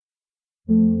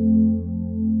What's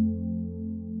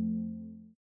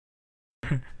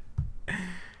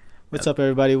up,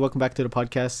 everybody? Welcome back to the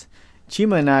podcast.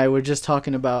 Chima and I were just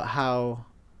talking about how,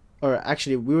 or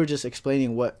actually, we were just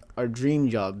explaining what our dream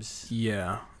jobs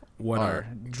Yeah. What are.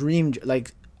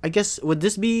 Like, I guess, would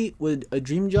a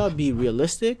dream job be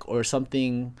realistic or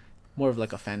something more of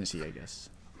like a fantasy, I guess?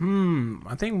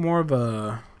 I think more of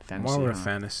a Fantasy.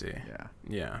 fantasy. Yeah.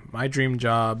 Yeah. My dream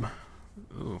job.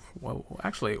 Well,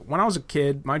 actually, when I was a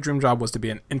kid, my dream job was to be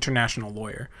an international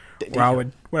lawyer,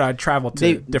 where I'd travel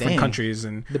to different countries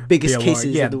and the biggest be a lawyer.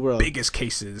 cases Yeah, of the world. biggest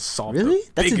cases solved. Really?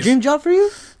 That's biggest. a dream job for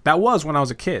you? That was when I was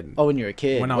a kid. Oh, when you're a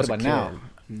kid. When I What was about a kid. now?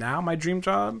 Now my dream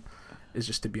job is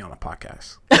just to be on a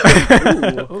podcast.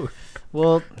 Ooh.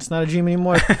 Well, it's not a dream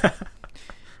anymore.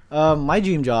 My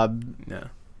dream job Yeah.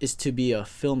 is to be a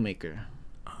filmmaker,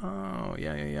 Oh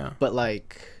yeah. but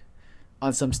like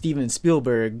on some Steven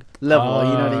Spielberg level.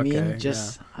 You know what I mean? Okay,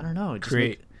 Just I don't know.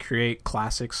 Just Create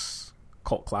classics,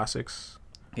 cult classics.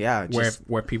 yeah, just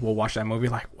Where people watch that movie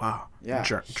like, wow, Yeah,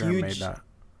 Germ made that.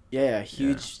 yeah,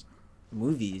 huge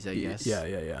movies. I guess.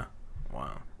 Yeah.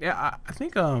 Wow. Yeah, I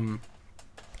think to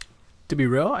be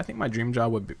real, I think my dream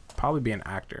job would probably be an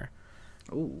actor.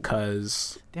 Ooh,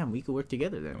 Cause damn, we could work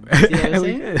together then. You see what I'm we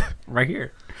saying? could, right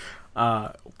here.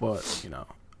 But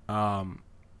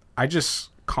I just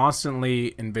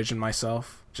constantly envision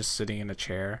myself just sitting in a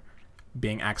chair,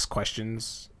 being asked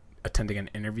questions, attending an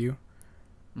interview.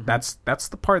 Mhm. That's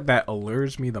the part that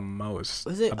allures me the most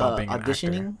Was it about being an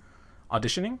auditioning? actor.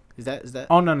 Auditioning? Is that?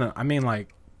 Oh no. I mean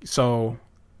like so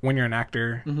when you're an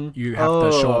actor, Mhm. you have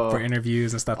to show up for Oh.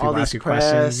 interviews and stuff. All People ask these you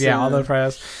questions. Yeah, all the and-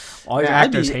 press. All these Man,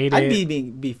 actors hate I'd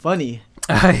it. be funny.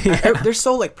 Yeah. They're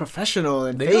so like professional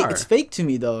and They fake. are. It's fake to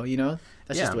me though. You know.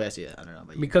 That's just Yeah. the way I see it. I don't know.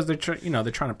 But Because they're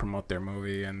they're trying to promote their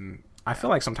movie, and I feel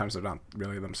like sometimes they're not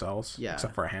really themselves. Yeah.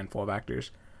 Except for a handful of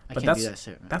actors. I But can't do that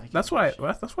shit, man. I can't that's do what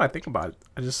that shit. that's what I think about it.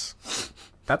 I just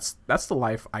that's the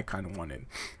life I kind of wanted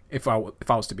if I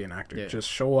was to be an actor. Yeah. Just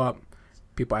show up.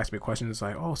 People ask me questions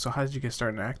like, "Oh, so how did you get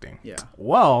started in acting?" Yeah.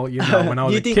 Well, when I Do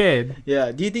was you a think- kid.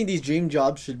 Yeah. Do you think these dream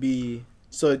jobs should be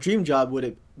so? A dream job, would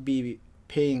it be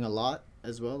paying a lot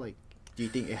as well? Like, do you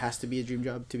think it has to be a dream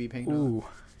job to be paying a lot? Ooh,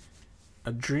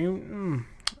 a dream.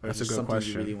 Or That's is a it good something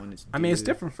question. You really wanted to I mean, it's do?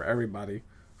 different for everybody.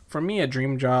 For me, a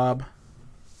dream job,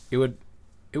 it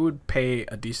would pay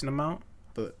a decent amount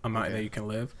But that you can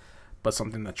live, but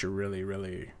something that you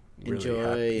really enjoy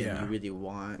happy. and you really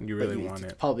want. You but really want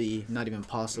it's it. Probably not even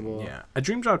possible. Yeah, a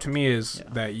dream job to me is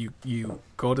Yeah. that you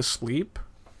go to sleep,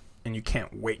 and you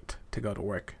can't wait to go to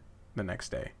work the next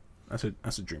day.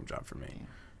 That's a dream job for me.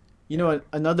 You know what?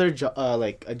 Another job,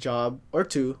 like a job or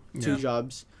two Yeah.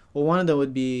 jobs. Well, one of them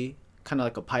would be kind of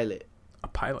like a pilot. A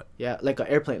pilot. Yeah, like an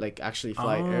airplane, like actually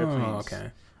fly airplanes.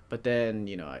 Okay. But then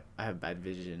I have bad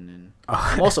vision and Oh,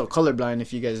 I'm also colorblind.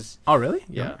 If you guys, oh really?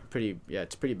 yeah,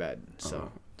 it's pretty bad.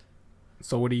 So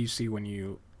So what do you see when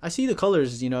you? I see the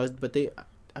colors, but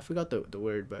I forgot the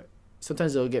word, but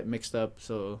sometimes they'll get mixed up.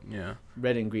 So Yeah.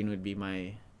 red and green would be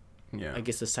my, Yeah. I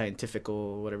guess, the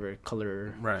scientifical whatever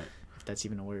color, Right. if that's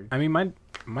even a word. I mean,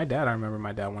 my dad. I remember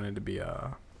my dad wanted to be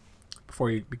before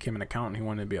he became an accountant. He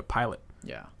wanted to be a pilot,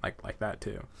 Yeah. like that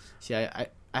too. See, I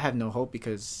have no hope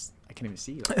because I can't even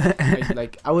see.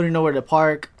 Like I wouldn't know where to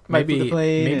park. Maybe the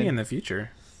plane maybe and- in the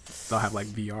future, they'll have like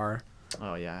VR.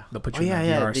 Oh yeah. They'll put Oh you yeah, in a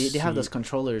yeah. VR They have those seat.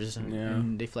 controllers and, Yeah.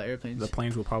 and they fly airplanes. The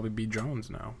planes will probably be drones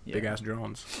now. Yeah. Big ass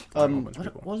drones. flying a whole bunch of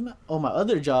What people. was my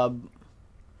other job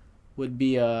would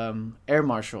be air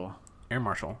marshal, Air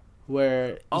marshal.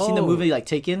 where you seen the Oh. movie like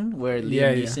Taken, where Liam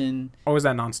Yeah, yeah. Neeson. Or is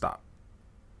that nonstop?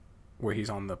 Where he's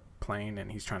on the plane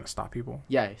and he's trying to stop people.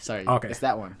 Yeah, sorry. Okay. It's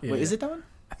that one. Yeah, Wait, yeah. is it that one?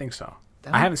 I think so. That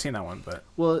I one? haven't seen that one, but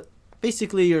Well,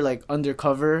 basically you're like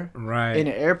undercover right. in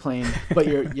an airplane, but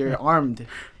you're armed.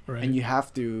 right. And you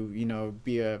have to,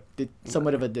 be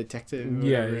somewhat of a detective. or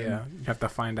yeah, whatever, yeah. and- You have to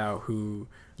find out who's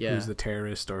the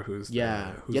terrorist or who's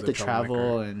Yeah, who's you have the to travel,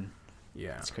 troublemaker. and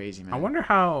Yeah. it's crazy, man. I wonder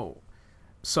how.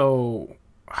 So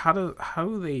how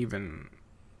do they even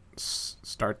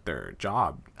start their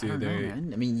job? I Do don't know, they?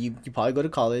 man. I mean, you probably go to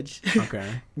college,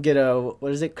 Okay. get a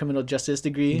what is it, criminal justice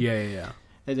degree, Yeah.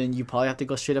 and then you probably have to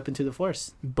go straight up into the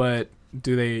force. But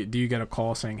do you get a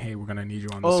call saying, "Hey, we're gonna need you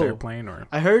on this Oh. airplane"? Or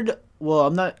I heard. Well,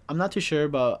 I'm not too sure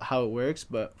about how it works,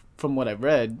 but from what I've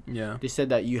read, yeah, they said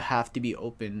that you have to be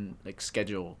open, like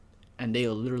schedule, and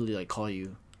they'll literally like call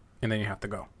you. and then you have to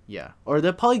go. Yeah, or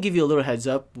they'll probably give you a little heads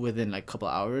up within like a couple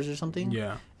hours or something.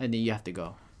 Yeah, and then you have to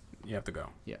go. you have to go.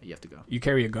 Yeah, you have to go. You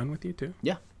carry a gun with you too?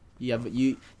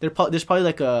 There's probably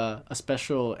like a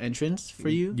special entrance for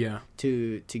you Yeah,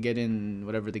 to get in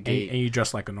whatever the and gate. you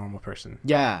dress like a normal person.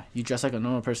 Yeah, you dress like a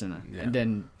normal person, Yeah. and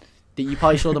then You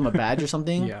probably show them a badge or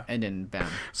something, Yeah. and then bam.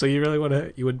 So you really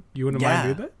wouldn't mind doing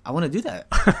that? I want to do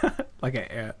that. Like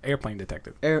an airplane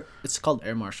detective. It's called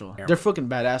air marshal. Air They're fucking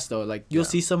badass though. Like you'll Yeah.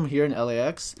 see some here in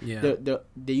LAX. Yeah.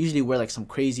 They usually wear like some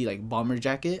crazy like bomber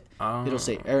jacket. Oh. It'll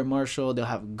say air marshal. They'll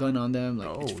have a gun on them.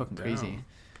 Like it's Oh, fucking damn. crazy.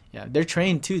 Yeah, they're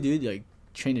trained too, dude. Like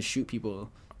trained to shoot people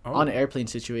on airplane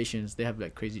situations. They have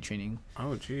like crazy training.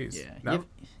 Oh, jeez. Yeah. That-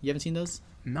 You haven't seen those?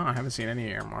 No, I haven't seen any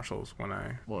air marshals when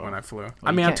I flew. you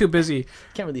I mean, I'm can't- too busy.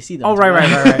 Can't really see them. Oh, too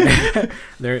right. much.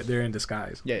 They're in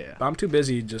disguise. Yeah. But I'm too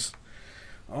busy just.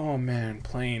 Oh man,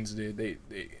 planes, dude.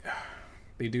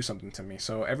 They do something to me.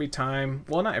 So every time,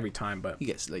 well, not every time, but You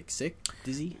get like sick,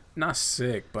 dizzy. not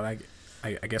sick, but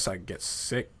I guess I get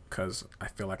sick because I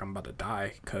feel like I'm about to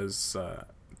die because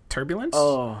turbulence.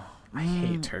 Oh, I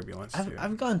hate turbulence. Dude.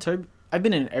 I've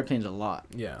been in airplanes a lot,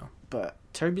 Yeah. but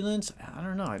turbulence, I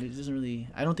don't know. It doesn't really.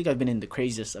 I don't think I've been in the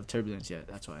craziest of turbulence yet.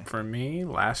 That's why. For me,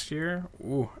 last year,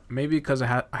 maybe because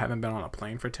I haven't been on a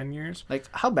plane for 10 years. Like,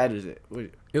 how bad is it?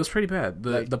 It was pretty bad.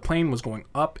 The plane was going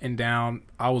up and down.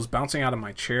 I was bouncing out of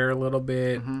my chair a little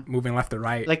bit, moving left to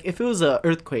right. Like, if it was a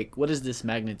earthquake, what is this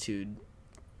magnitude?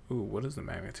 Ooh, what is the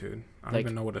magnitude? I don't Like,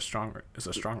 even know what a strong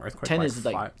earthquake. 10 is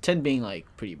like 10 being like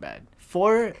pretty bad.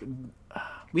 4,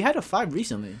 we had a 5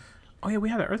 recently. Oh yeah, we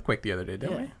had an earthquake the other day,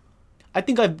 didn't Yeah. we? I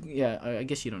think I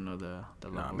guess you don't know the No,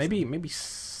 levels. maybe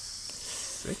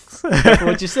 6. Careful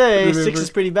what you say. 6 is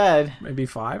pretty bad. Maybe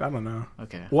 5. I don't know.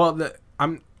 Okay. Well,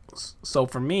 so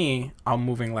for me, I'm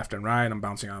moving left and right. I'm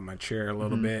bouncing out of my chair a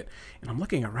little bit, and I'm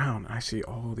looking around. And I see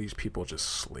all these people just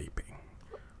sleeping.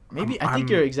 Maybe I think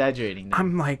you're exaggerating. Then.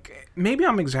 I'm like, maybe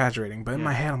I'm exaggerating, but in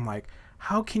my head, I'm like,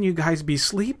 how can you guys be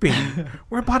sleeping?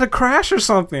 We're about to crash or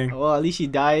something. Well, at least you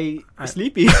die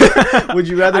sleepy. Would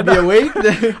you rather be awake?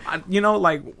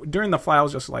 Like during the flight, I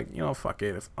was just like, fuck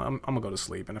it. If I'm gonna go to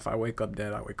sleep, and if I wake up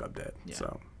dead, I wake up dead. Yeah.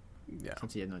 So, yeah.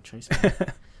 Since you had no choice.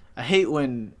 I hate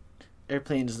when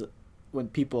airplanes, when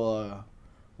people,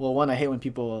 I hate when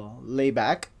people lay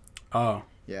back. Oh.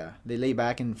 Yeah, they lay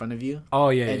back in front of you. Oh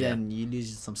yeah. And yeah. then you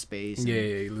lose some space. Yeah,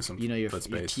 and, you lose some. your foot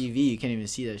space. TV, you can't even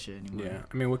see that shit anymore. Yeah,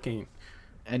 I mean, what can you...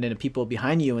 And then the people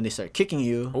behind you, when they start kicking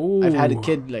you, I've had a Ooh.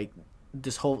 kid like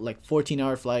this whole like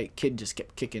 14-hour flight, kid just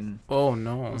kept kicking. Oh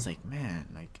no! I was like, man,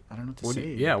 like I don't know what to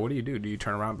say. What do you do? Do you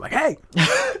turn around and be like, hey,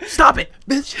 stop it,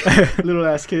 bitch, little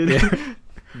ass kid.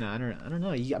 No, I don't know.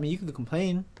 I mean, you could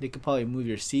complain. They could probably move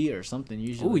your seat or something.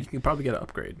 Usually. Oh, you can probably get an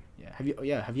upgrade. Yeah.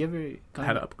 Have you ever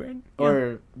Had an upgrade?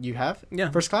 Or you have? Yeah.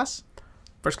 First class?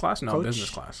 First class? No, Coach? business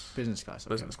class. Business class.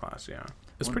 Okay. Business class. Yeah,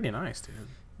 it's pretty nice, dude.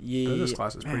 Yeah. Business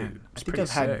class is pretty. Man, I It's think pretty I've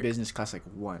had sick. business class like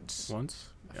once.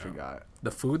 Once. I Yeah. forgot.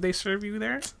 The food they serve you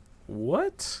there.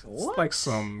 What? It's like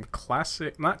some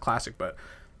classic, not classic, but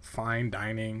fine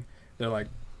dining. They're like,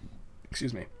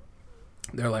 excuse me.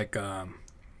 They're like,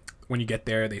 when you get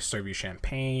there, they serve you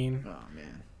champagne. Oh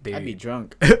man, They- I'd be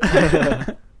drunk.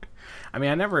 I mean,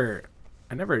 I never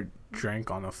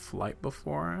drank on a flight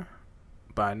before,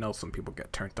 but I know some people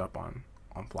get turned up on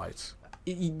flights.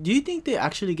 Do you think they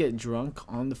actually get drunk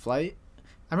on the flight?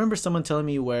 I remember someone telling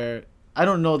me where I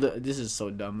don't know this is so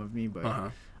dumb of me, but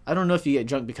I don't know if you get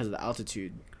drunk because of the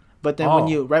altitude. But then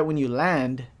when you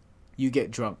land, you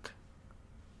get drunk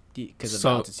because of the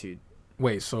altitude.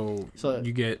 Wait, so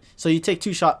you get So you take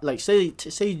 2 shots. Like say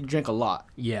you drink a lot,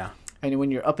 yeah. and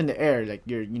when you're up in the air, like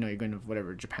you're going to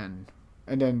whatever Japan,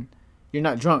 and then you're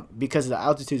not drunk because the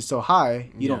altitude is so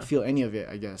high. You don't feel any of it.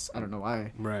 I guess I don't know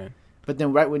why. Right. But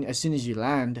then as soon as you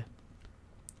land,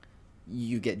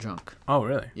 you get drunk. Oh,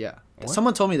 really? Yeah. What?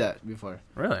 Someone told me that before.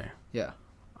 Really? Yeah.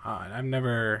 I've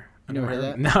never. You never heard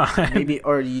that? No. Maybe,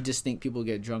 or you just think people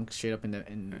get drunk straight up in the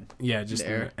yeah, just the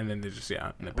air. and then they just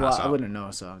and they Well, pass I out. wouldn't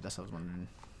know, so that's what I was wondering.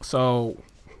 So,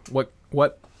 what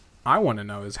I want to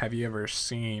know is, have you ever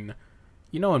seen,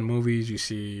 in movies you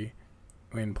see,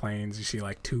 in planes you see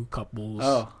like 2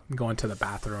 couples go into the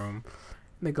bathroom.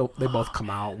 They both come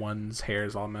out. One's hair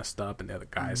is all messed up, and the other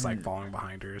guy's like falling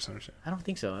behind her or some shit. I don't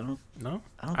think so. No,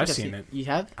 I don't. Think I've seen it. You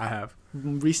have I have.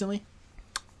 recently?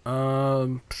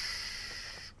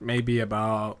 Maybe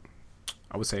about,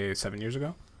 I would say 7 years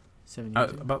ago. 7 years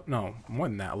ago? About no more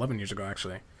than that. 11 years ago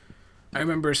actually. I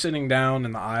remember sitting down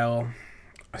in the aisle.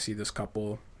 I see this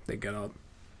couple. They get up,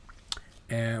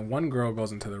 and one girl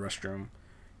goes into the restroom,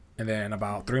 and then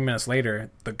about 3 minutes later,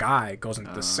 the guy goes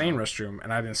into the same restroom,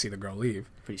 and I didn't see the girl leave.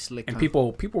 Pretty slick. And huh?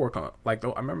 people were like,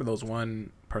 I remember those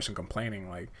one person complaining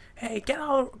like, "Hey, get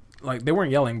out!" Like they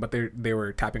weren't yelling, but they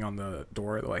were tapping on the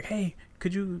door. They're like, "Hey,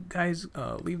 could you guys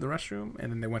leave the restroom?"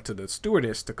 And then they went to the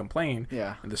stewardess to complain.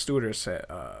 Yeah. And the stewardess said,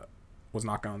 was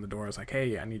knocking on the door. I was like,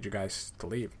 hey, I need you guys to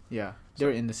leave. Yeah, they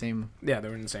were in the same. Yeah, they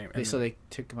were in the same. So they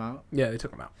took him out. Yeah, they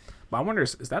took him out. But I wonder,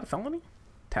 is that a felony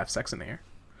to have sex in the air?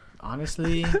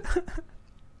 Honestly,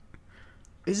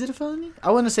 is it a felony?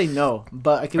 I want to say no,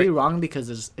 but I could be wrong because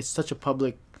it's such a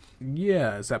public.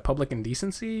 Yeah, is that public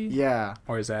indecency? Yeah.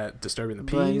 Or is that disturbing the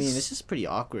peace? But I mean, it's just pretty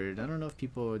awkward. I don't know if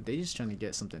they just trying to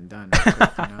get something done. Quick,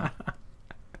 you know?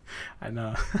 I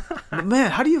know. But man,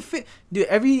 how do you fit? Dude,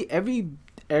 every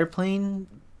airplane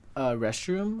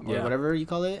restroom or whatever you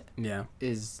call it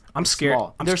is I'm scared.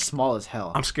 Small. They're small as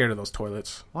hell. I'm scared of those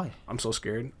toilets. Why? I'm so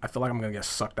scared. I feel like I'm going to get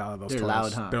sucked out of those They're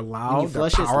toilets. loud, huh? They're loud. They're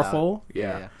powerful. Loud.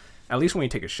 Yeah. At least when you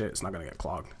take a shit, it's not going to get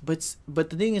clogged. But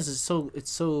the thing is,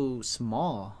 it's so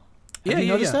small. Have you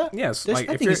noticed that? Yes. Like,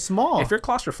 that thing is small. If you're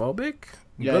claustrophobic,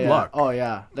 good luck. Oh,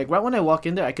 yeah. Like, right when I walk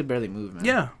in there, I could barely move, man.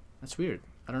 Yeah. That's weird.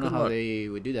 I don't know how they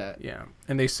would do that. Yeah.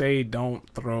 And they say don't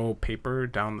throw paper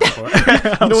down the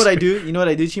toilet. You know what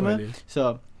I do? Chima?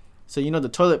 So you know the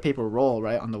toilet paper roll,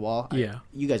 right, on the wall? Yeah.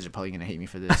 You guys are probably going to hate me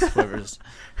for this.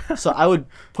 So I would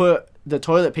put the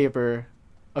toilet paper...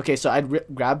 Okay, so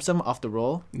I'd grab some off the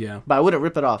roll. Yeah. But I wouldn't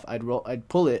rip it off. I'd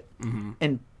pull it mm-hmm.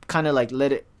 and kind of like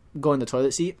let it go in the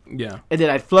toilet seat. Yeah. And then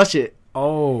I'd flush it.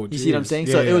 Oh, you see what I'm saying?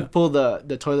 Yeah, so it would pull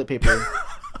the toilet paper.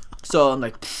 So I'm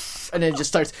like, and then it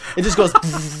just goes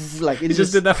like it you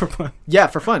just did that for fun. Yeah,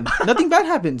 for fun. Nothing bad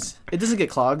happens. It doesn't get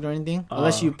clogged or anything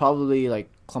unless you probably like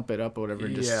clump it up or whatever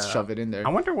and just shove it in there. I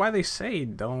wonder why they say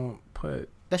don't put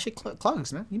that shit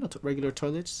clogs, man. You know, regular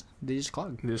toilets, they just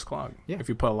clog. They just clog. Yeah. If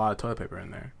you put a lot of toilet paper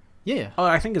in there. Yeah. Oh,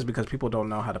 I think it's because people don't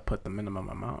know how to put the minimum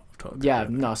amount of toilet paper. Yeah,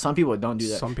 no, some people don't do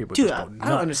that. Some people just go nuts. I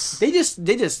don't understand.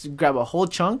 They just grab a whole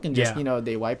chunk and just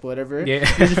they wipe whatever. Yeah.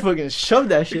 They just fucking shove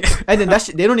that shit, and then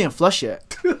they don't even flush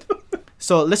it.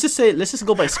 So let's just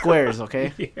go by squares,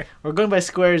 okay? Yeah. We're going by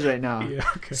squares right now. Yeah.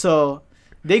 Okay. So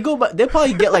they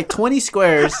probably get like 20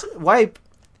 squares, wipe,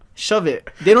 shove it.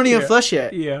 They don't even flush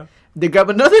it. Yeah. They grab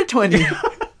another 20,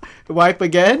 wipe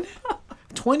again.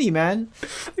 20, man.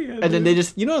 Yeah, and then they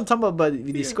just, you know what I'm talking about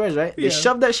these squares, right? They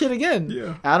shove that shit again.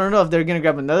 Yeah. I don't know if they're gonna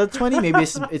grab another 20. Maybe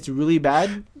it's really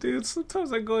bad. Dude,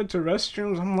 sometimes I go into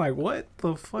restrooms, I'm like, what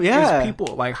the fuck is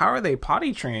people, like, how are they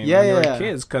potty trained when they were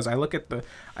kids? Because I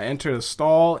enter the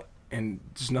stall and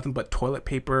there's nothing but toilet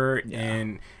paper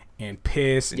and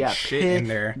piss and shit in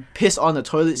there. Piss on the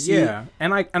toilet seat. Yeah,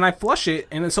 and I flush it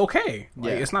and it's okay.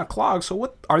 Like it's not clogged. So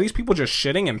what are these people just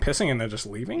shitting and pissing and they're just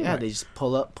leaving? Yeah, like, they just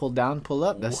pull up, pull down, pull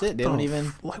up. That's it. They don't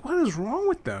even like. What is wrong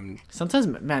with them? Sometimes,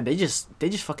 man, they just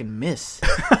fucking miss.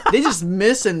 They just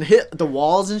miss and hit the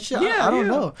walls and shit. Yeah, I don't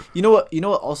know. You know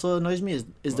what also annoys me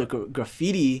is the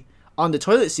graffiti on the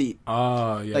toilet seat.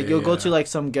 Oh, yeah. Like you'll go to like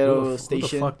some ghetto station. Who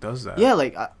the fuck does that? Yeah,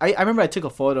 like I remember I took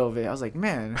a photo of it. I was like,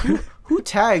 man, who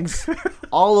tags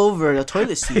all over the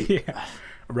toilet seat? Yeah,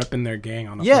 repping their gang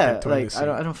on the fucking toilet like seat.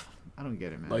 I don't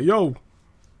get it, man. Like, yo,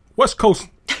 West Coast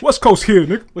here,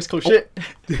 nigga. West Coast shit.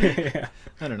 Yeah.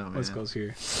 I don't know, man. West Coast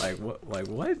here. Like what?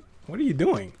 What are you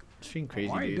doing? It's freaking crazy.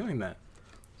 Why are you doing that?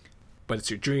 But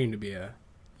it's your dream to be a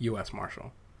U.S.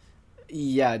 Marshal.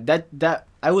 Yeah, that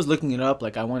I was looking it up.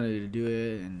 Like I wanted to do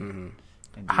it, and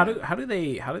how do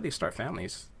they start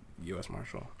families? U.S.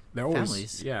 Marshal. They're always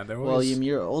families. Yeah, they're always. Well,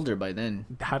 you're older by then.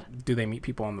 How do they meet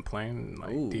people on the plane?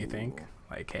 Like, do you think?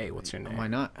 Like, hey, what's your name? Why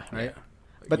not? Right. Yeah.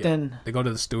 But then they go to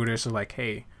the stewardess. They're like,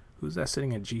 hey, who's that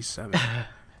sitting at G7?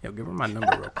 Yo, give her my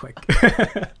number real quick.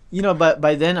 You know, but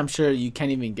by then I'm sure you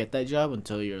can't even get that job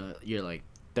until you're like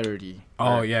 30.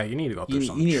 Oh yeah, you need to go through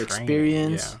some. You need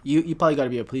experience. Yeah. You probably got to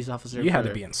be a police officer. You had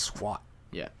to be in SWAT.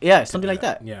 Yeah, something like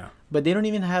that. Yeah. But they don't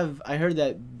even have. I heard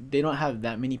that they don't have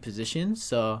that many positions,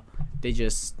 so they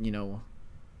just Yeah.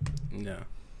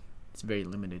 It's very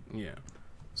limited. Yeah.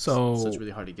 So it's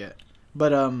really hard to get. But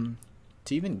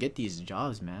to even get these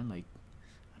jobs, man, like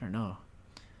I don't know.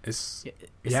 Is it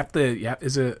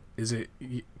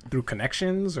through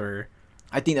connections or?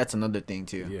 I think that's another thing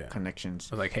too. Yeah. Connections.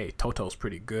 I was like, hey, Toto's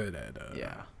pretty good at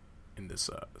in this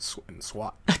in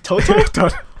SWAT. Toto?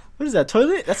 What is that?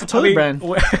 Toilet? That's a toilet brand.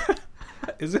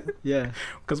 Is it? Yeah.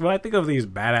 Because when I think of these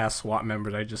badass SWAT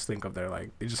members, I just think of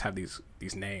they just have these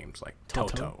names like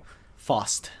Toto,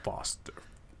 Foster,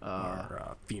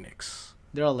 or Phoenix.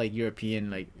 They're all like European,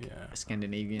 like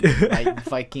Scandinavian,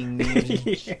 Viking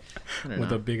names.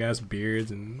 With a big ass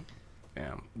beards and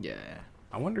yeah.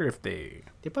 I wonder if they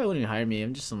probably wouldn't hire me.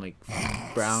 I'm just some like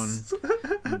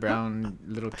brown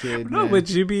little kid. No, man. but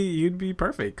you'd be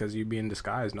perfect because you'd be in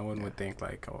disguise. No one would think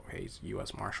like, oh, hey, he's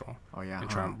U.S. Marshal. Oh yeah, and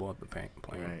try and blow up the plane.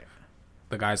 Right.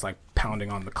 The guy's like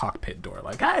pounding on the cockpit door,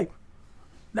 like, hey,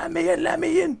 let me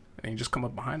in. And you just come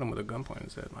up behind him with a gun pointed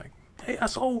and said, like, Hey,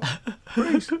 asshole.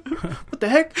 Freeze. What the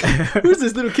heck? Who's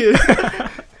this little kid?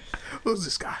 Who's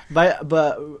this guy?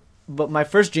 But my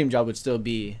first dream job would still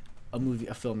be a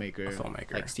filmmaker. A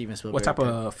filmmaker. Like Steven Spielberg. What type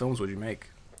of films would you make?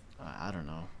 I don't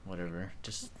know. Whatever.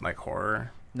 Just like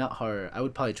horror. Not horror. I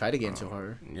would probably try to get into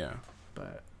horror. Yeah.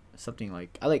 But something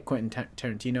like I like Quentin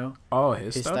Tarantino. Oh,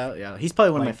 his stuff? Style. Yeah, he's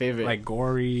probably one of my favorite. Like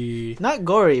gory. Not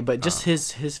gory, but just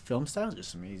his film style is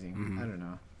just amazing. Mm-hmm. I don't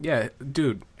know. Yeah,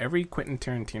 dude. Every Quentin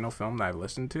Tarantino film that I've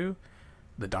listened to,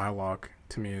 the dialogue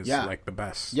to me is like the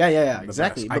best. Yeah.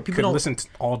 Exactly. Best. But people don't listen to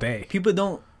all day. People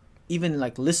don't even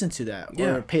like listen to that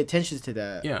or pay attention to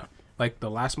that. Yeah. Like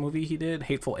the last movie he did,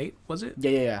 Hateful Eight, was it?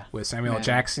 Yeah. With Samuel L.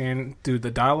 Jackson. Dude,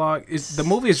 the dialogue is the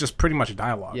movie is just pretty much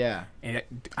dialogue. Yeah. And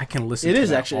I can listen to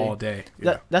that actually all day.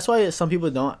 Yeah. That's why some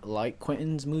people don't like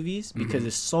Quentin's movies because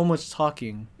there's so much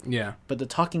talking. Yeah. But the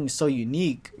talking is so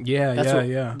unique. Yeah,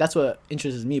 That's what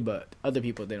interests me, but other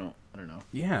people they don't. I don't know.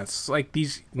 Yeah, it's like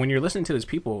these when you're listening to these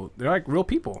people, they're like real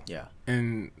people. Yeah.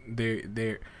 And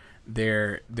they're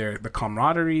the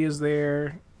camaraderie is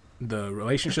there. The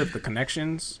relationship, the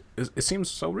connections, it seems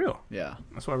so real. Yeah,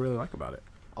 that's what I really like about it.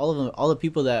 All the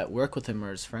people that work with him are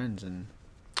his friends, and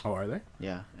oh, are they?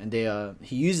 Yeah, and they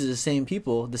he uses the same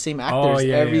people, the same actors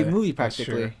every movie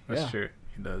practically. That's true.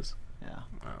 He does. Yeah.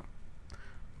 Wow.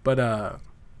 But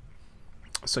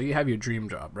so you have your dream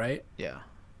job, right? Yeah.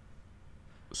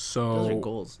 So those are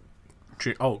goals.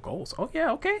 Goals. Oh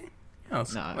yeah, okay. Yeah,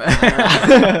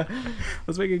 nah.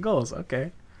 Let's make it goals.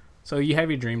 Okay. So you have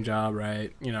your dream job,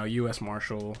 right? You know, U.S.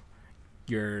 Marshal.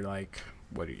 You're like,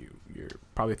 what are you? You're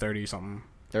probably 30 something.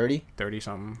 30? 30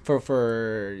 something.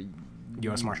 For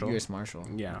U.S. Marshal. U.S. Marshal.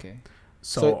 Yeah. Okay.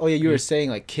 So you were you saying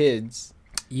like kids.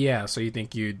 Yeah. So you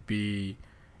think you'd be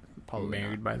probably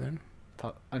married by then?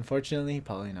 Unfortunately,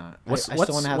 probably not. I still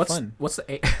want to have fun. What's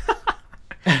the age?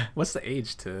 What's the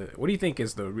age to? What do you think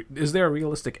is is there a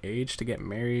realistic age to get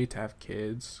married, to have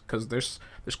kids? Because there's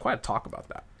quite a talk about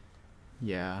that.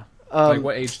 Yeah. Like,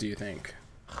 what age do you think?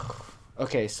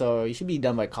 Okay, so you should be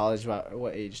done by college about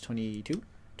what age? 22?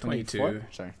 22.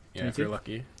 Sorry. Yeah, 22? If you're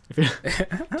lucky.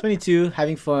 22,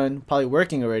 having fun, probably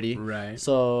working already. Right.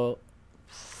 So,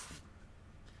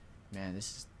 man,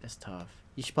 that's tough.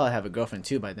 You should probably have a girlfriend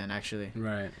too by then, actually.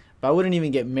 Right. But I wouldn't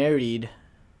even get married.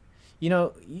 You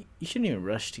know, you shouldn't even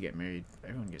rush to get married.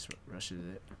 Everyone rushes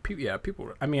it.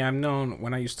 People. I mean, I've known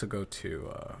when I used to go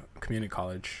to community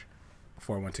college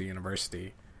before I went to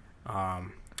university. I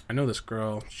know this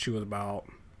girl. She was about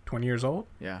 20 years old.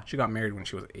 Yeah. She got married when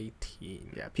she was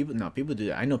 18. Yeah. People do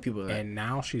that. I know people that. And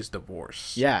now she's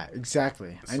divorced. Yeah,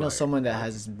 exactly. I know someone that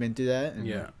has been through that. And,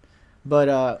 yeah.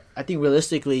 But I think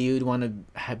realistically, you'd want to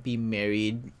be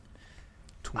married.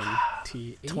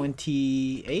 28?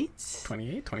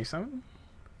 28? 27?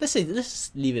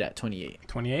 Let's leave it at 28.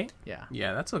 28? Yeah.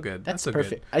 Yeah, that's a good. That's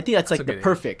perfect. I think that's like the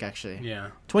perfect actually. Yeah.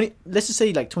 20. Let's just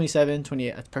say like 27,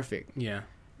 28. That's perfect. Yeah.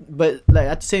 But like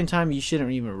at the same time, you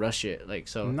shouldn't even rush it. Like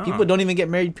people don't even get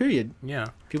married. Period. Yeah.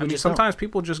 Sometimes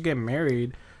people just get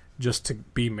married just to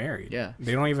be married. Yeah.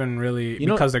 They don't even really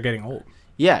because they're getting old.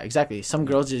 Yeah, exactly. Some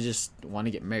girls just want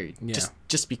to get married. Yeah.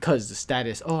 Just because the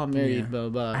status. Oh, I'm married. Blah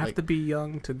blah. I have to be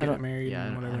young to get married. Yeah,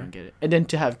 and whatever. I don't get it. And then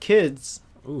to have kids.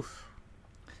 Oof.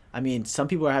 I mean, some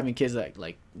people are having kids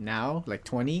like now, like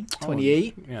 20,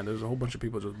 28. Yeah, there's a whole bunch of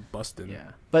people just busting.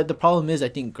 Yeah. But the problem is, I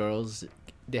think girls,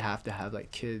 they have to have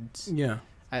like kids. Yeah.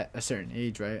 At a certain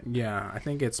age, right? Yeah, I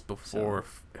think it's before.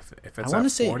 So, if it's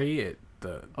at 40,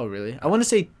 Oh really? I want to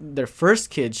say their first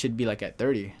kid should be like at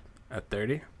 30. At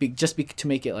 30? To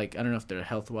make it like, I don't know if they're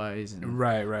health wise and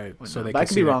right. Whatnot. So they can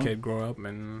see their kid grow up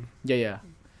and yeah.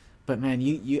 But man,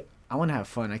 I want to have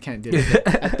fun. I can't do it.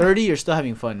 At 30, you're still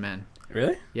having fun, man.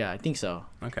 Really? Yeah, I think so.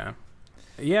 Okay.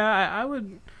 Yeah,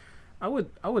 I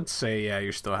would say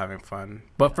you're still having fun.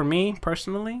 But for me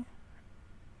personally,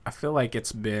 I feel like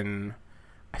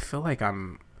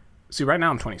I'm see right now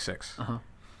I'm 26. Uh-huh.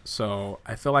 So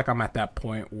I feel like I'm at that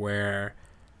point where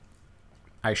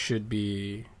I should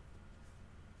be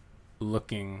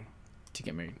looking to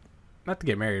get married. Not to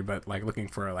get married, but like looking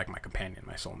for like my companion,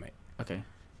 my soulmate. Okay.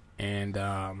 And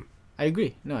I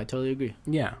agree. No, I totally agree.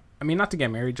 Yeah. I mean, not to get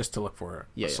married, just to look for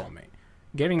a soulmate.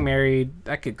 Getting married,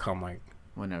 that could come like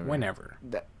whenever.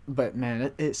 But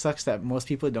man, it sucks that most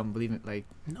people don't believe it. Like,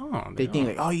 no, they think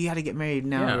like, oh, you got to get married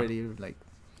now already. Like,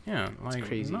 yeah, like it's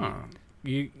crazy. No,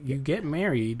 you get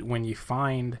married when you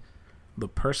find the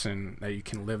person that you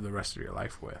can live the rest of your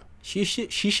life with. She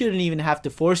shouldn't even have to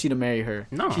force you to marry her.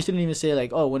 No, she shouldn't even say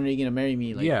like, oh, when are you gonna marry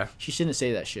me? Like, she shouldn't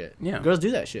say that shit. Yeah, girls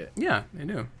do that shit. Yeah, they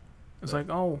do. It's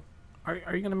like, oh,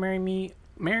 are you gonna marry me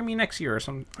marry me next year or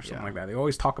something like that. They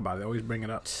always talk about it. They always bring it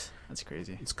up. That's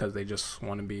crazy. It's because they just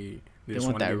want to be. They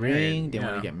want that ring. They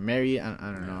want to get married. I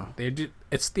don't know. They do.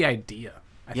 It's the idea.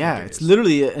 It's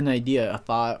literally an idea, a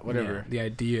thought, whatever. Yeah, the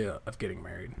idea of getting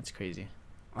married. It's crazy.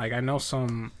 Like, I know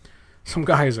some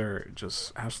guys are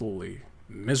just absolutely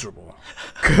miserable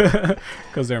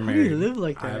because they're married. How do you live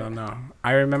like that? I don't know.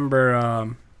 I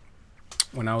remember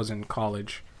when I was in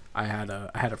college, I had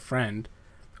a friend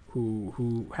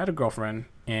who had a girlfriend,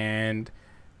 and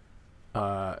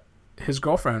his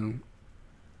girlfriend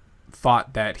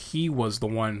thought that he was the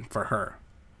one for her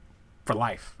for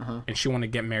life, and she wanted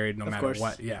to get married no matter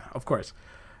what. Yeah, of course,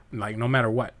 like no matter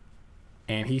what.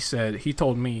 And he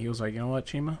told me, he was like, you know what,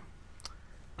 Chima,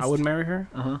 I would marry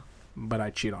her, but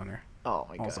I'd cheat on her. Oh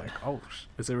my god! I was like, oh,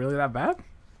 is it really that bad?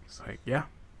 He's like, yeah,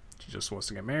 she just wants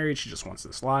to get married. She just wants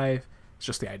this life. It's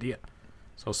just the idea.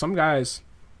 So some guys,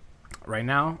 right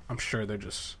now, I'm sure they're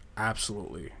just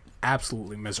absolutely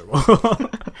miserable,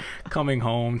 coming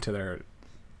home to their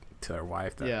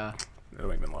wife that they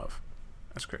don't even love.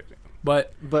 That's crazy.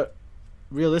 But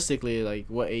realistically, like,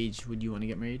 what age would you want to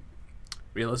get married?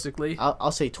 Realistically,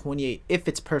 I'll say 28 if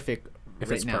it's perfect.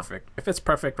 If it's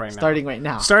perfect right now. Starting right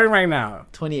now.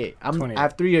 28. 28. I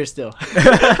have 3 years still.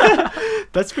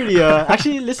 That's pretty.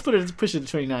 Actually, let's push it to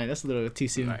 29. That's a little too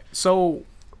soon. Right. So,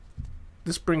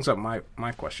 this brings up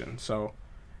my question. So,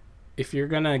 if you're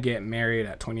gonna get married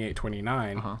at 28,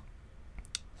 29,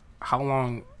 how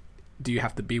long do you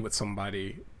have to be with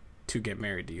somebody to get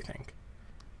married? Do you think?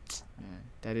 Yeah,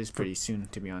 that is pretty soon,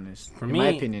 to be honest. In my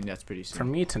opinion, that's pretty soon. For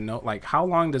me to know, like, how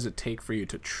long does it take for you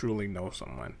to truly know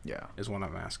someone? Yeah, is what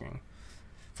I'm asking.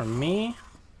 For me,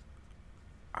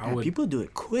 people do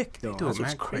it quick though. They do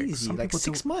it crazy. Like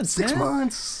 6 months. 6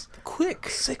 months. Quick.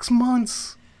 6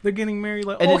 months. They're getting married.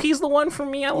 Like, he's the one for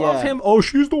me. I love him. Oh,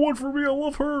 she's the one for me. I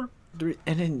love her.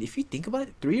 And then if you think about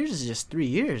it, 3 years is just 3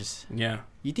 years. Yeah.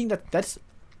 You think that's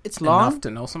it's long enough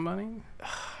to know somebody?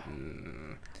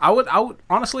 I would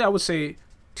honestly, I would say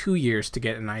 2 years to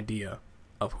get an idea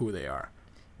of who they are.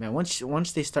 Man,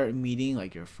 once they start meeting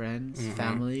like your friends,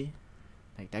 family,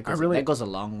 like that goes a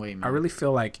long way, man. I really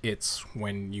feel like it's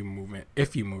when you move in,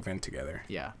 if you move in together.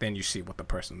 Yeah. Then you see what the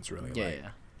person's really like. Yeah.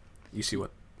 You see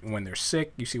when they're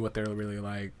sick, you see what they're really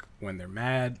like. When they're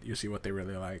mad, you see what they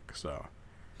really like. So.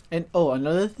 And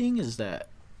another thing is that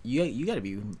you got to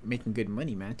be making good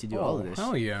money, man, to do all of this.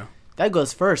 Oh yeah. That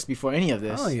goes first before any of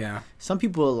this. Oh yeah. Some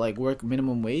people like work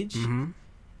minimum wage, and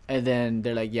then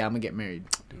they're like, "Yeah, I'm gonna get married."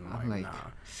 I'm like, nah.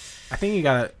 I think you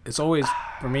gotta. It's always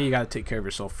for me. You gotta take care of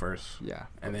yourself first. Yeah.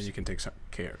 And then you can take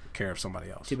care of somebody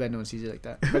else. Too bad no one sees it like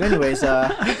that. But anyways,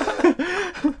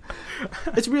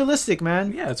 it's realistic,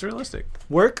 man. Yeah, it's realistic.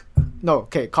 Work. No,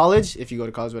 okay. College. If you go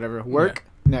to college, whatever. Work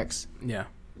next. Yeah.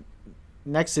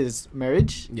 Next is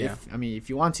marriage. Yeah. If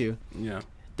you want to. Yeah.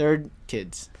 Third,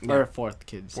 kids. Or fourth,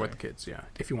 kids. Fourth, kids. Yeah.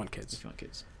 If you want kids.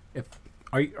 If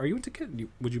are you into kid?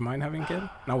 Would you mind having a kid?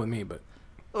 Not with me, but.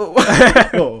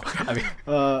 Oh.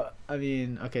 I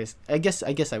mean, okay. I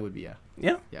guess I would be. Yeah.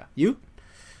 Yeah. Yeah. You?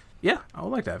 Yeah, I would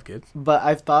like to have kids. But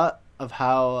I've thought of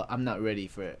how I'm not ready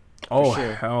for it. Oh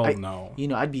sure. Hell no! You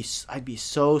know, I'd be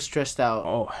so stressed out.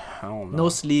 Oh hell no! No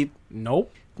sleep.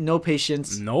 Nope. No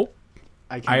patience. Nope.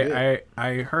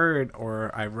 I heard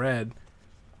or I read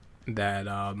that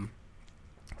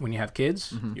when you have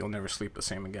kids, you'll never sleep the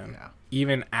same again. Yeah.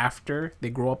 Even after they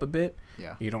grow up a bit.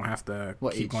 Yeah. You don't have to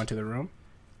keep going to the room.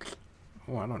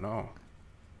 Oh, I don't know.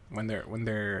 When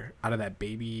they're out of that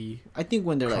baby. I think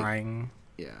when they're crying.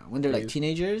 When they're like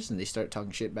teenagers and they start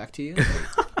talking shit back to you,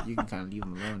 like, you can kind of leave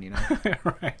them alone, you know.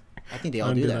 Right. I think they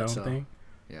all do that. So thing.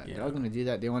 Yeah, they're all gonna do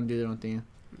that. They want to do their own thing.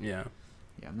 Yeah.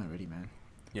 Yeah, I'm not ready, man.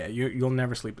 Yeah, you'll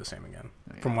never sleep the same again,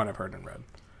 from what I've heard and read.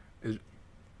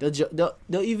 They'll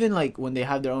even like when they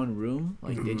have their own room,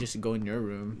 like they just go in your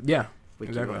room. Yeah,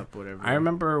 exactly. You up, whatever. I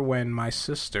remember when my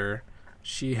sister,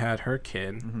 she had her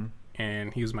kid,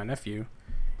 and he was my nephew,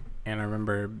 and I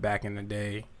remember back in the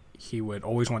day, he would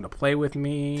always want to play with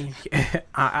me.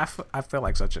 I feel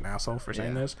like such an asshole for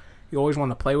saying this. He always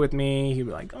wanted to play with me. He'd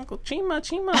be like, Uncle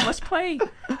Chima, let's play.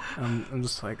 I'm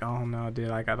just like, oh no, dude,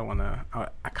 I don't want to.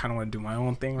 I kind of want to do my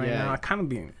own thing right now. I kind of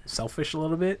being selfish a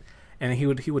little bit. And he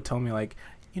would tell me like,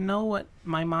 you know what,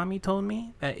 my mommy told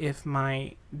me that if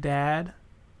my dad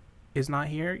is not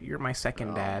here, you're my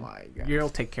second dad. My God. You'll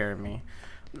take care of me.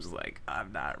 I was like,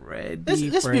 I'm not ready.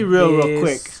 Let's be real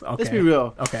quick. Okay. Let's be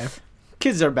real. Okay.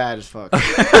 Kids are bad as fuck.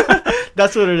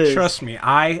 That's what it is. Trust me,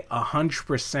 I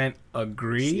 100%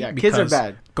 agree. Yeah, kids are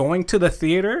bad. Going to the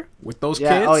theater with those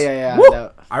kids. Oh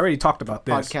yeah. I already talked about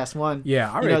this. Podcast 1.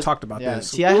 Yeah, I already talked about this.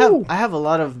 See, I have a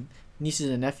lot of nieces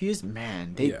and nephews,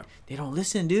 man, they don't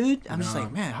listen, dude. I'm just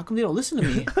like, man, how come they don't listen to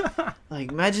me?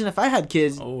 Like, imagine if I had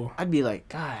kids, I'd be like,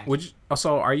 God.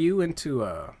 So are you into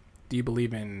do you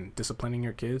believe in disciplining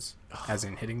your kids, as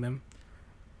in hitting them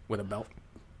with a belt?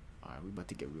 All right, we're about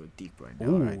to get real deep right now.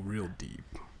 Ooh, right? Real deep.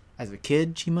 As a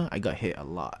kid, Chima, I got hit a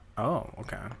lot. Oh,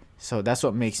 okay. So that's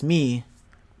what makes me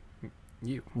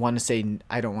want to say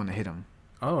I don't want to hit him.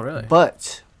 Oh, really?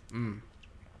 But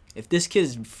if this kid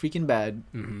is freaking bad,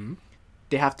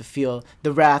 they have to feel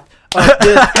the wrath of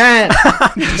this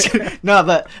hand. No,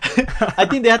 but I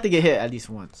think they have to get hit at least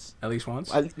once. At least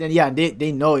once? Yeah,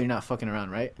 they know you're not fucking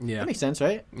around, right? Yeah. That makes sense,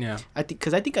 right? Yeah.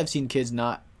 Because I think I've seen kids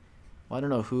not, well, I don't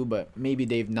know who, but maybe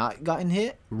they've not gotten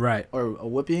hit. Right. Or a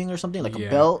whipping or something, like a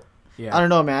belt. Yeah. I don't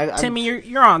know, man. Timmy,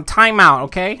 you're on timeout,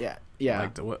 okay? Yeah. Yeah.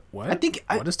 Like, what? I think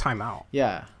what is timeout?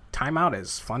 Yeah. Timeout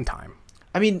is fun time.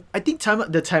 I mean, I think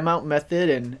the timeout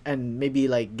method and maybe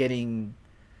like getting,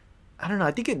 I don't know.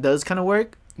 I think it does kind of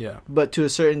work. Yeah. But to a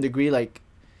certain degree, like,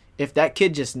 if that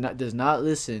kid just does not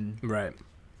listen, right,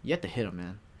 you have to hit him,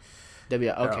 man. They'll be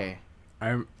like, okay,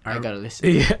 I gotta listen.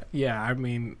 Yeah, yeah. I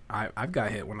mean, I've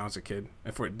got hit when I was a kid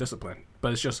for discipline,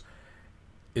 but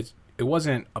it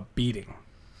wasn't a beating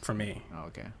for me. Oh,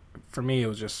 okay. For me, it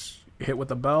was just hit with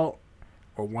a belt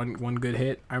or one good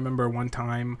hit. I remember one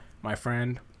time my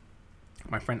friend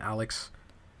Alex,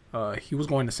 he was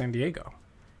going to San Diego.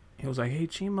 He was like, "Hey,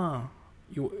 Chima,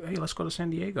 hey, let's go to San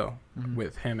Diego,"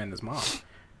 with him and his mom.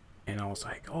 And I was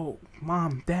like, "Oh,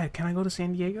 Mom, Dad, can I go to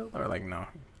San Diego?" They were like, "No,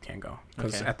 you can't go,"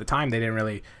 because at the time they didn't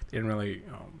really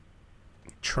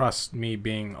trust me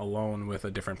being alone with a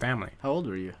different family. How old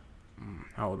were you?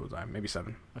 How old was I? Maybe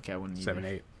 7. Okay, I wouldn't either. 7,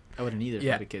 8. I wouldn't either if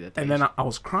I had a kid at that age. Then I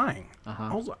was crying.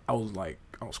 I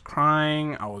was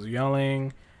crying. I was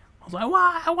yelling. I was like,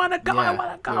 "Why? I want to go. I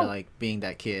want to go." You were like being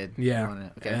that kid. Yeah.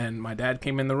 And my dad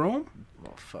came in the room.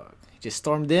 Oh, fuck. He just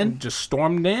stormed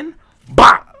in?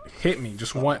 Bah! Hit me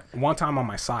just one time on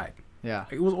my side. Yeah.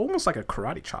 It was almost like a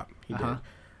karate chop he did.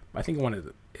 I think he wanted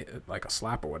to hit, like a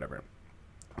slap or whatever.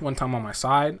 One time on my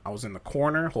side. I was in the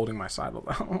corner holding my side.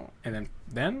 And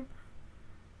then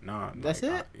no. That's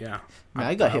it? Yeah. Man,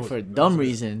 I got hit for dumb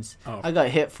reasons. Oh. I got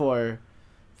hit for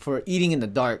eating in the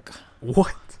dark.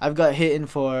 What? I've got hit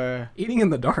for eating in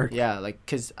the dark. Yeah, like,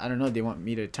 because I don't know, they want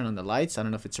me to turn on the lights. I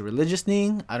don't know if it's a religious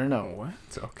thing. I don't know.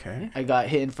 What? Okay. I got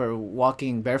hit for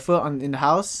walking barefoot in the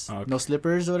house. Okay. No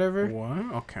slippers or whatever.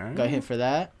 What? Okay. Got hit for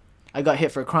that. I got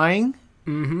hit for crying.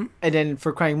 And then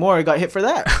for crying more, I got hit for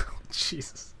that.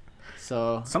 Jesus.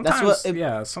 So sometimes, that's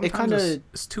what sometimes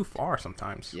it's too far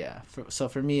sometimes. Yeah. So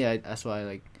for me, that's why I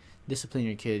like discipline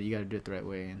your kid. You got to do it the right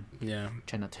way and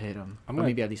try not to hit them.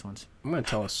 Maybe at least once. I'm gonna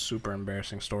tell a super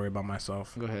embarrassing story about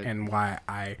myself. Go ahead. And why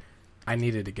I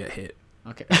needed to get hit.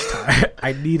 Okay.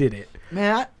 I needed it.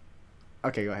 Man.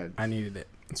 Okay, go ahead. I needed it.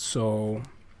 So,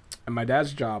 at my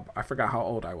dad's job, I forgot how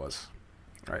old I was.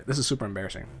 All right, this is super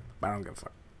embarrassing, but I don't give a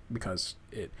fuck because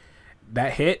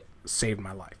that hit saved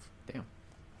my life. Damn.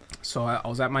 So I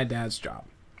was at my dad's job,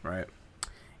 right,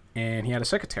 and he had a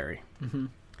secretary.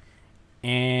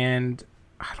 And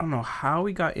I don't know how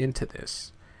we got into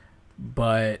this,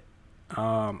 but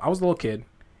I was a little kid,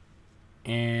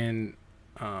 and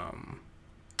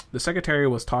the secretary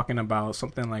was talking about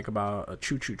something like about a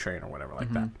choo-choo train or whatever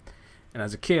like that. And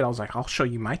as a kid, I was like, "I'll show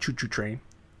you my choo-choo train."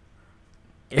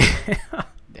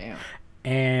 Damn.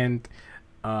 And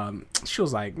she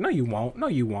was like, "No, you won't. No,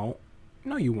 you won't.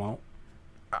 No, you won't."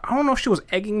 I don't know if she was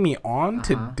egging me on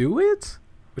to do it,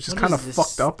 which is kind of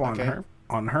fucked up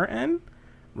on her end.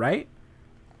 Right?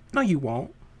 No, you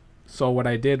won't. So what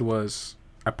I did was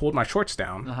I pulled my shorts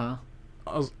down. I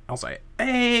was like,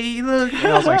 "Hey, look!" And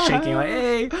I was like shaking, like,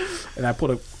 "Hey!" And I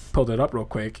pulled it up real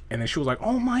quick, and then she was like,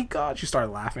 "Oh my god!" She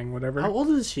started laughing, whatever. How old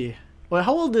is she? Well,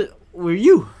 how old were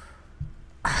you?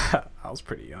 I was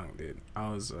pretty young, dude.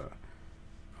 I was,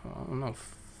 I don't know.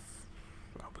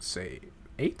 I would say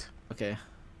 8. Okay.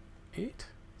 8,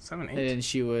 7, 8. And then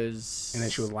she was. And then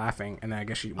she was laughing, and then I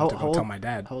guess she went to go tell my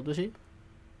dad. How old was she?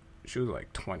 She was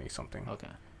like 20 something. Okay.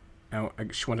 And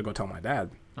she went to go tell my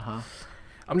dad.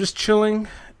 I'm just chilling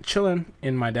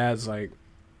in my dad's, like,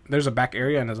 there's a back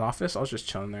area in his office. I was just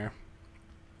chilling there.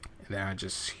 And then I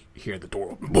just hear the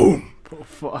door open. Boom. Oh,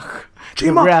 fuck.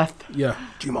 Chima. Yeah.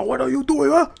 Chima, what are you doing,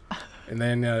 huh? And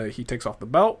then he takes off the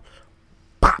belt.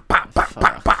 Pop, pop, pop,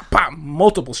 pop, pop, pop.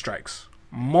 Multiple strikes.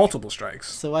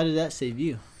 So why did that save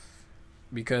you?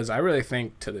 Because I really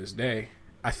think to this day,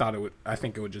 I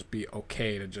think it would just be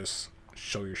okay to just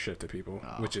show your shit to people,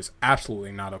 which is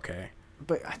absolutely not okay.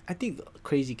 But I think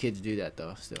crazy kids do that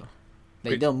though. Still,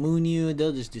 Like they'll moon you.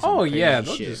 They'll just do some crazy they'll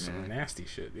shit, do some man. nasty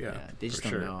shit. Yeah, they just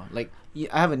don't know. Like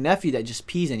I have a nephew that just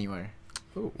pees anywhere,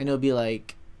 and it'll be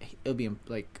like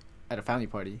at a family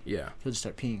party. Yeah, he'll just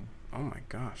start peeing. Oh my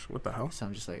gosh, what the hell? So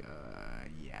I'm just like,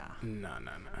 yeah. No.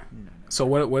 So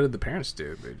what did the parents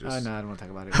do? They just. Oh no, I don't want to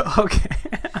talk about it. Okay.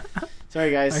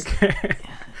 Sorry, guys. Okay.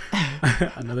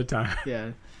 Another time.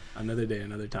 Yeah. Another day,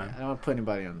 another time. I don't want to put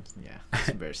anybody on. Yeah, it's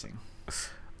embarrassing.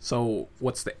 So,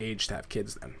 what's the age to have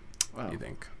kids then? Wow. What do you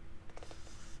think?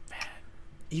 Man,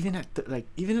 even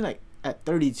at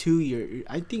 32,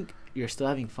 I think you're still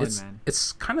having fun, man.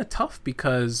 It's kind of tough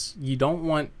because you don't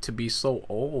want to be so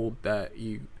old that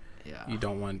you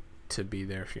don't want to be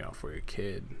there, for your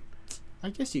kid. I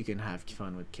guess you can have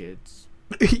fun with kids.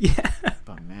 Yeah.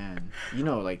 But man,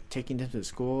 like taking them to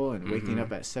school and waking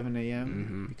up at 7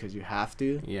 a.m. because you have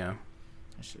to. Yeah.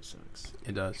 That shit sucks.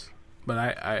 It does. But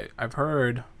I've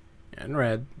heard and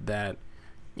read that,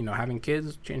 having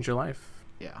kids change your life.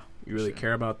 Yeah. You really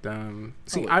care about them.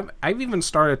 See, I've even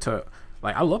started to,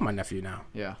 I love my nephew now.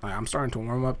 Yeah. I'm starting to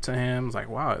warm up to him. It's like,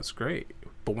 wow, it's great.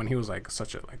 But when he was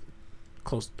such a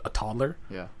a toddler.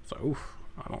 Yeah. It's like, oof,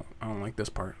 I don't like this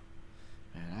part.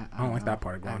 Man, I don't like that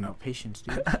part of growing I have up. No patience,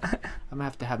 dude. I'm gonna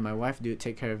have to have my wife do it,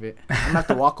 take care of it. I'm gonna have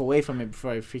to walk away from it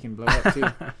before I freaking blow up too.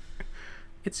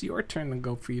 It's your turn to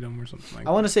go feed him or something like that.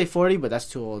 I want to say 40, but that's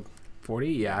too old. 40?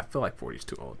 Yeah, I feel like 40 is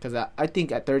too old. Because I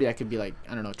think at 30 I could be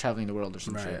traveling the world or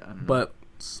some shit. I don't know. But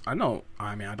I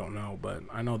don't know, but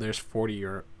I know there's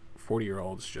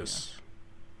 40-year-olds just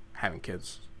having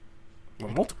kids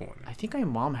with multiple women. I think my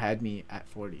mom had me at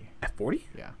 40. At 40?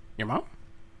 Yeah. Your mom?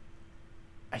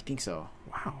 I think so.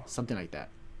 Wow. Something like that.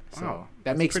 So wow.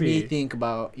 that makes me think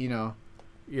about, yeah,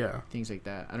 things like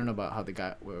that. I don't know about how the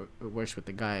guy works with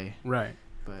the guy. Right.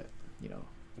 But,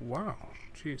 Wow.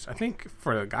 Jeez. I think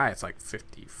for the guy it's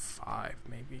 55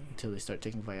 maybe. Until they start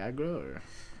taking Viagra or?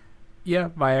 Yeah,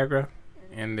 Viagra.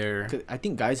 And they're... I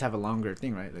think guys have a longer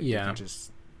thing, right? Yeah. They can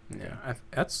just... Yeah.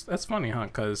 That's funny, huh?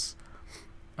 Because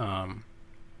I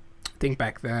think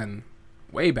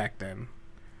way back then,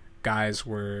 guys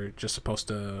were just supposed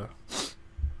to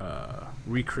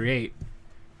recreate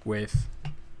with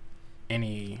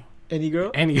any girl,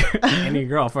 any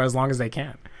girl for as long as they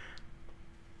can.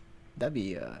 That'd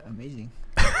be amazing.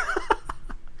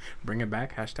 Bring it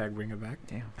back. # bring it back.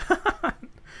 Damn.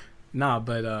 Nah,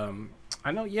 but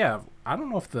I know. Yeah, I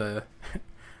don't know if I'm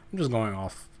just going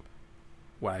off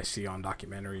what I see on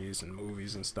documentaries and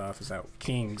movies and stuff. Is that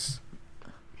kings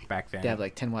back then? They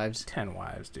have 10 wives. 10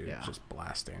 wives, dude. Yeah. Just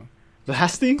blasting.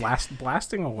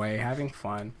 Blasting away, having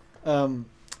fun. What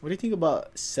do you think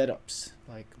about setups?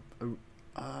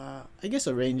 I guess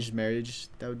arranged marriage.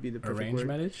 That would be the perfect arranged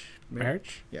word.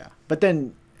 Marriage. Yeah, but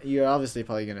then you're obviously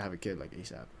probably gonna have a kid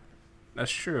ASAP.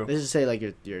 That's true. Let's just say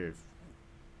you're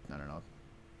I don't know,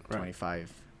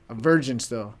 25, a virgin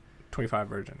still. 25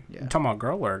 virgin. Yeah. You talking about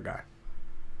girl or a guy?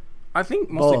 I think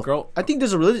mostly girl. I think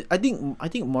there's a religion. I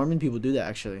think Mormon people do that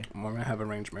actually. Mormon have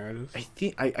arranged marriages. I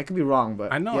think I could be wrong,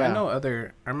 but I know. Yeah. I know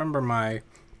other. I remember my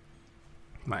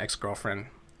ex-girlfriend.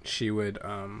 She would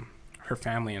her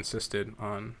family insisted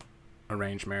on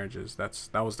arranged marriages. That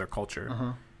was their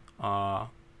culture.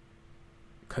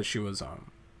 Because she was I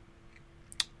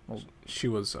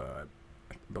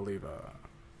believe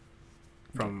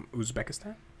from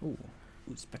Uzbekistan. Ooh,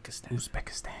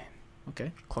 Uzbekistan.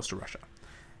 Okay. Close to Russia.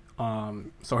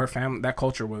 So her family, that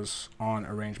culture was on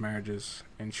arranged marriages,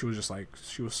 and she was just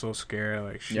she was so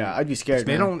scared. I'd be scared.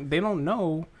 They don't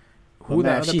know who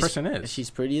that other person is. She's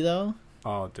pretty though.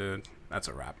 Oh, dude, that's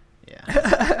a wrap. Yeah,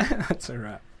 that's a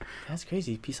wrap. That's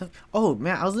crazy. Peace up. Oh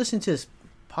man, I was listening to this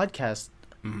podcast,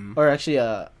 mm-hmm. or actually,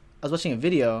 I was watching a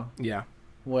video. Yeah.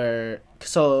 Where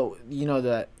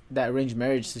that arranged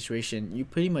marriage situation, you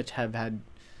pretty much have had.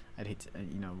 I'd hate to,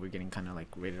 we're getting kind of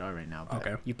rated R right now,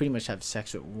 but you pretty much have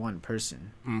sex with one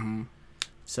person. Mm-hmm.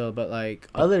 So, but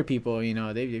other people,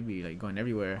 they'd be going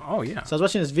everywhere. Oh yeah. So I was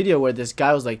watching this video where this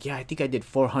guy was like, "Yeah, I think I did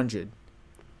 400."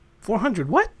 400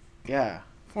 what? Yeah.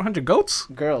 400 goats?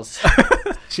 Girls.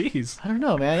 Jeez. I don't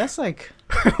know, man. That's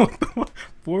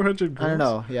 400 girls? I don't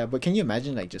know. Yeah, but can you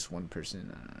imagine just one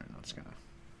person? I don't know. It's gonna.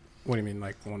 What do you mean,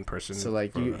 one person? So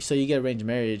you get arranged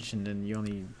marriage and then you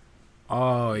only.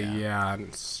 Oh yeah.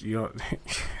 You don't.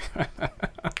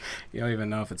 You don't even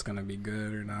know if it's gonna be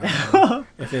good or not.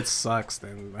 If it sucks,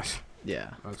 then.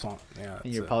 Yeah. That's all. Yeah.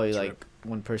 And you're probably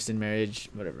one person marriage,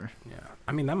 whatever. Yeah.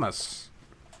 I mean that must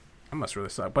really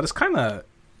suck, but it's kind of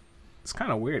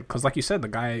weird because, like you said, the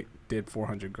guy did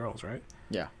 400 girls, right?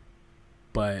 Yeah.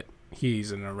 But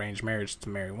he's in an arranged marriage to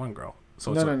marry one girl.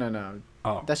 So no.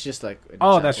 Oh. That's just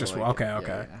that's just okay.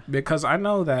 Yeah. Because I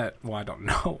know that. Well, I don't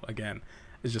know. Again,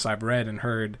 It's just I've read and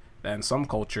heard that in some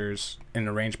cultures, in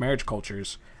arranged marriage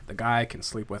cultures, the guy can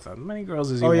sleep with as many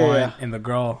girls as he wants, and the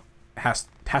girl has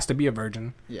to be a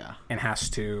virgin. Yeah. And has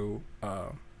to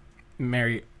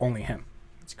marry only him.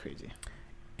 It's crazy.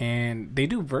 And they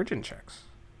do virgin checks.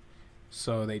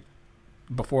 So they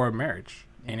before marriage.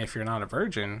 And if you're not a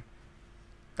virgin,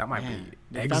 that might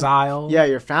be exile.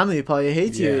 Your family probably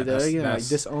hates you. They're gonna like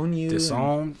disown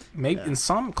you. Maybe in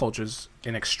some cultures,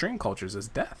 in extreme cultures, is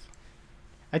death.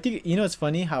 I think it's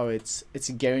funny how it's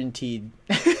guaranteed.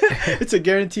 It's a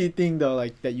guaranteed thing though,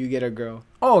 like that you get a girl.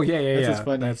 Oh yeah. That's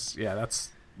funny.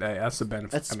 That's the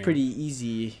benefit. That's pretty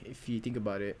easy if you think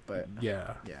about it, but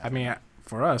yeah. I mean,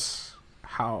 for us,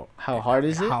 how hard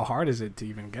is it? How hard is it to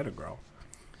even get a girl?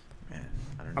 Man,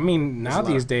 I mean,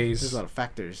 these days there's a lot of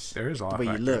factors. There is a lot of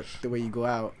factors. The way you look, the way you go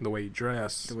out, the way you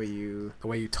dress, the way you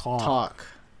talk.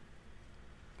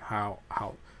 How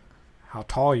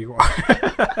tall you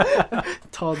are.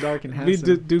 Tall, dark, and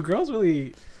handsome. Do girls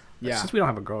really... Yeah. Since we don't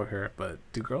have a girl here, but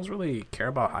do girls really care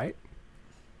about height?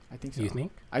 I think so. You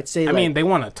think? I'd say I mean, they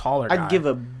want a taller guy. I'd give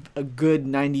a good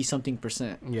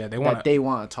 90-something%. Yeah, they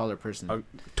want a taller person. A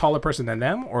taller person than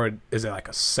them? Or is it like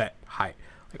a set height?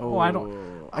 Like,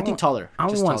 I think taller. I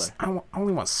only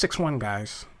want 6'1"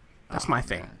 guys. That's my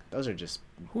thing. Man. Those are just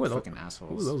fucking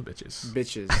assholes. Who are those bitches?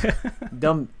 Bitches.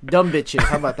 dumb bitches.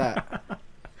 How about that?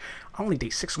 I only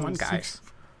date 6'1" guys.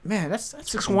 Man, that's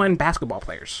 6'1" basketball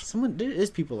players. There is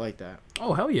people like that.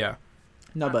 Oh hell yeah.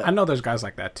 No, but I know there's guys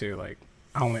like that too. Like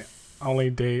I only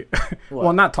date.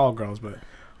 Well, not tall girls, but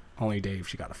only date if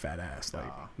she got a fat ass.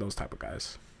 Like those type of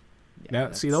guys.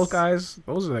 Yeah, see those guys.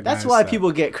 Those are the guys. That's why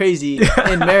people get crazy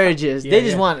in marriages. They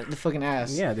just want the fucking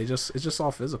ass. Yeah, it's just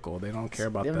all physical. They don't care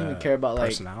about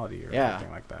personality or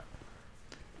anything like that.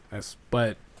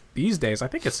 But these days, I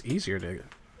think it's easier to.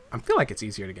 I feel like it's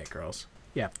easier to get girls.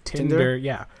 You have Tinder.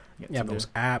 Yeah. You have those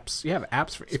apps. You have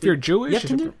apps for if you're Jewish. You have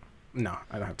Tinder? No,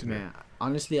 I don't have Tinder. Man,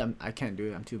 honestly, I can't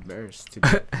do it. I'm too embarrassed to do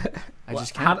it. I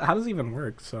just can't. How does it even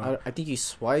work? So I think you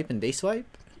swipe and they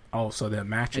swipe. Oh, so that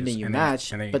matches. And then you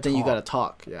match, but then you gotta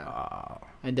talk. Yeah. Oh.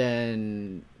 And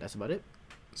then that's about it.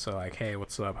 So like, hey,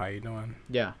 what's up? How you doing?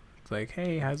 Yeah. It's like,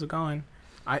 hey, how's it going?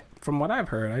 From what I've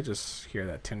heard, I just hear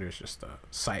that Tinder is just a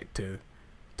site to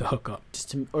hook up.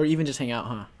 Or even just hang out,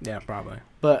 huh? Yeah, probably.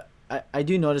 But I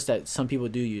do notice that some people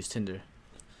do use Tinder.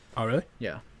 Oh, really?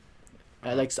 Yeah.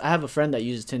 I have a friend that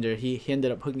uses Tinder. He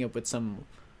ended up hooking up with some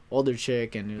older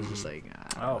chick, and it was just like...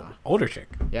 older chick?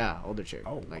 Yeah, older chick.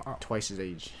 Oh, like twice his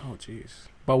age. Oh, jeez.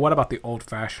 But what about the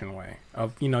old-fashioned way?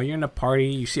 Of, you're in a party,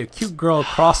 you see a cute girl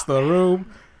across the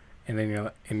room, and then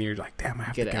you're like, damn, I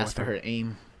have to get ask with for her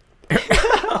aim.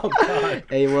 Oh, God.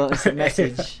 Hey, well, it's a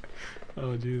message.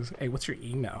 Oh, jeez. Hey, what's your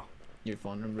email? Your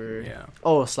phone number. Yeah.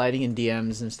 Oh, sliding in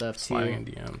DMs and stuff, too. Sliding in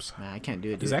DMs. Man, I can't do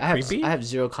it, dude. Is that creepy? I have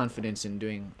zero confidence in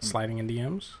doing... Sliding in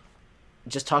DMs?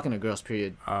 Just talking to girls,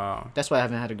 period. Oh. That's why I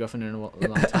haven't had a girlfriend in a long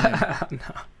time.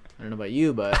 No. I don't know about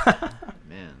you, but...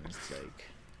 man, it's like...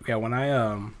 Yeah, when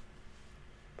I...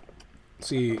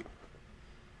 See,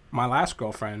 my last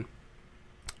girlfriend...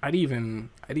 I'd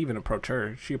even approach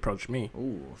her. She approached me.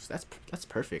 Ooh, that's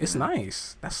perfect. It's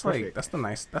nice. That's perfect.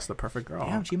 That's the perfect girl.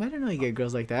 Damn, she might not know you get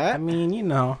girls like that. I mean, you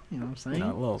know what I'm saying.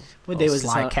 What day was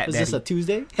this? Was this a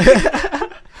Tuesday?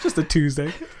 Just a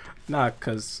Tuesday. Nah,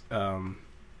 cause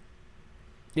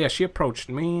yeah, she approached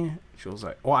me. She was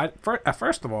like, well,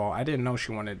 first of all, I didn't know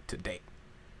she wanted to date.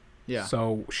 Yeah.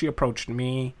 So she approached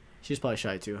me. She's probably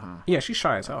shy too, huh? Yeah, she's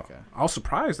shy as hell. Okay. I was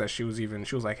surprised that she was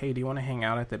like, hey, do you want to hang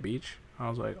out at the beach? I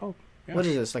was like, oh, yeah. What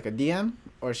is this, like a DM?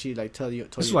 Or she like told you?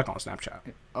 This is like on Snapchat.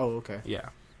 Oh, okay. Yeah.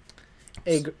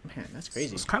 Hey, man, that's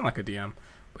crazy. It's kind of like a DM.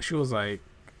 But she was like,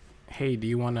 hey, do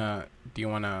you wanna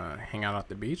hang out at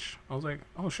the beach? I was like,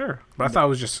 oh, sure. But I thought it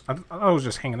was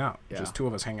just hanging out. Yeah. Just two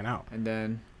of us hanging out. And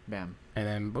then, bam. And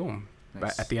then, boom. Nice.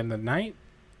 But at the end of the night,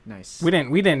 nice. We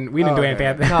didn't do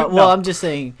anything. No, well, I'm just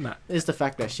saying, it's the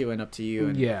fact that she went up to you.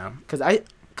 And, yeah.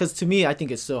 Because to me, I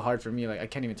think it's so hard for me. Like, I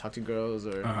can't even talk to girls,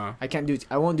 or I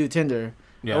won't do Tinder.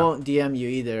 Yeah. I won't DM you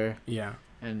either. Yeah.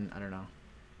 And I don't know.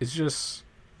 It's just,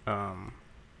 what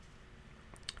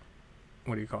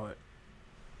do you call it?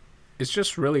 It's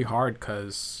just really hard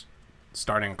because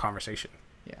starting a conversation.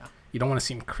 Yeah. You don't want to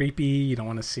seem creepy. You don't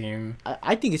want to seem...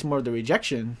 I think it's more the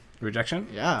rejection. Rejection?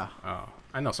 Yeah. Oh.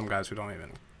 I know some guys who don't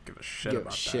even give a shit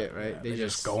about that. Right? Yeah, they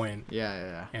just go in.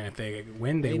 Yeah. And if they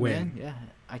win, they win. Man, yeah.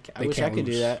 I wish I could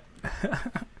do that.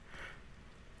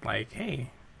 Like,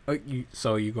 hey.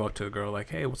 So you go up to a girl like,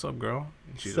 hey, what's up, girl?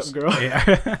 And what's up, girl?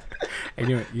 Yeah.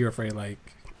 And you're afraid, like,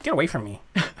 get away from me.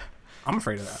 I'm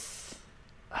afraid of that.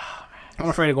 Oh, man, I'm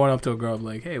afraid of going up to a girl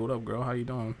like, hey, what up, girl? How you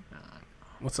doing?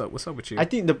 What's up with you? I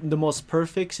think the most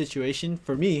perfect situation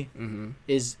for me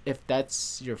is if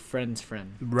that's your friend's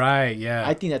friend. Right. Yeah.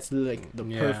 I think that's like the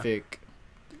perfect,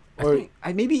 or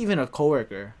maybe even a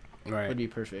coworker. Right. Would be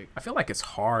perfect. I feel like it's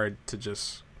hard to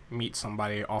just meet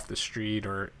somebody off the street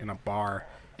or in a bar.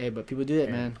 Hey, but people do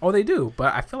that, man. Oh, they do,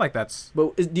 but I feel like that's.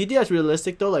 But do you think that's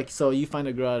realistic though? Like, so you find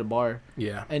a girl at a bar.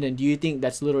 Yeah. And then do you think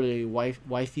that's literally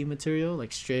wifey material?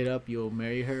 Like straight up, you'll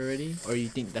marry her already, or you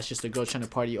think that's just a girl trying to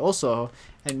party also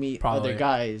and meet other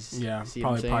guys? Yeah. See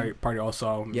probably party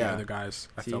also. Meet other guys.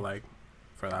 I feel like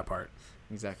for that part.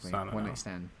 Exactly. So one night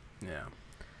stand. Yeah.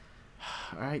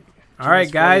 All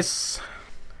right, guys.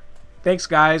 Thanks,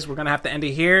 guys. We're going to have to end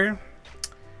it here.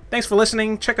 Thanks for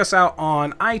listening. Check us out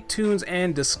on iTunes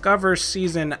and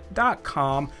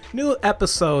discoverseason.com. New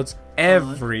episodes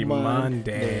every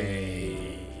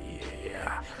Monday.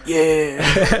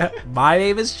 Yeah. My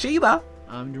name is Chiba.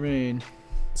 I'm Doreen.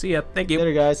 See ya. Thank you.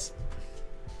 Later, guys.